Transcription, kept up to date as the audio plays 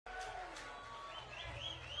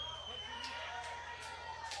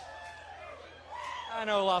I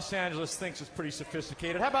know Los Angeles thinks it's pretty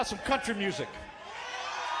sophisticated. How about some country music?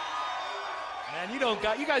 Man,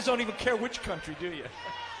 you guys don't even care which country, do you?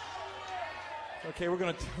 Okay, we're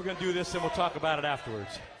gonna do this and we'll talk about it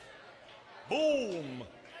afterwards. Boom!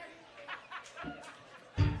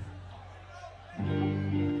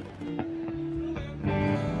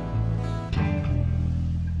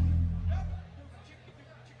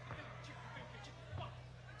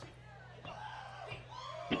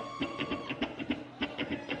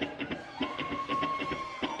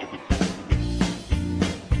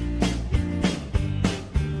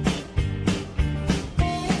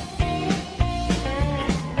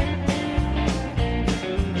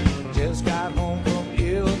 Just got home from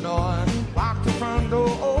Illinois, locked the front door,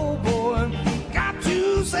 oh boy. Got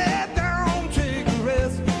to sit down, take a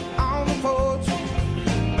rest on the porch.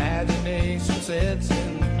 Imagination sets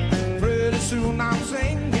in, pretty soon I'm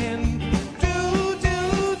singing.